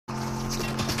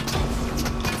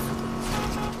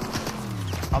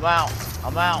I'm out.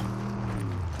 I'm out.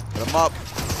 Get him up.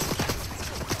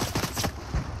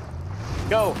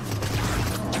 Go.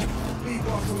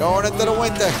 Going into the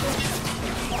winter.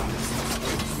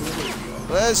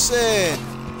 Listen,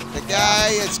 the guy,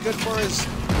 it's good for his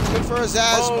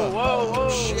asthma. Whoa, whoa, whoa.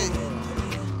 Shit.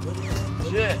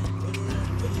 Shit.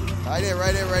 Right here,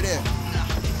 right here, right here.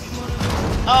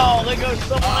 Oh, there goes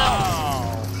someone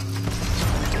else.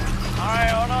 All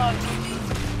right, hold on.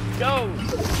 Go,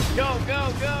 go,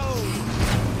 go, go.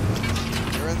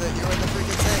 You're in the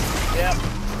freaking thing. Yep.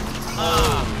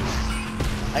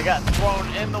 I got thrown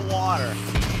in the water.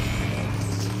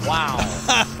 Wow.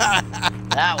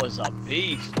 That was a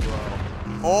beast, bro.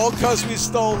 All because we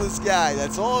stole this guy.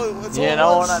 That's all. That's all. You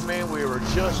know what I mean? We were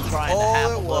just trying to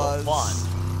have a little was.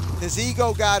 fun. His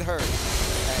ego got hurt,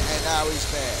 and now he's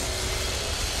bad.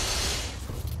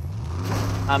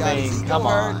 I mean, come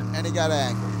on. And he got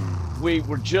angry. We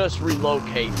were just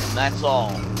relocating. That's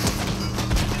all.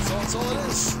 That's all it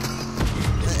is.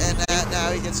 And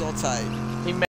now he gets all tight.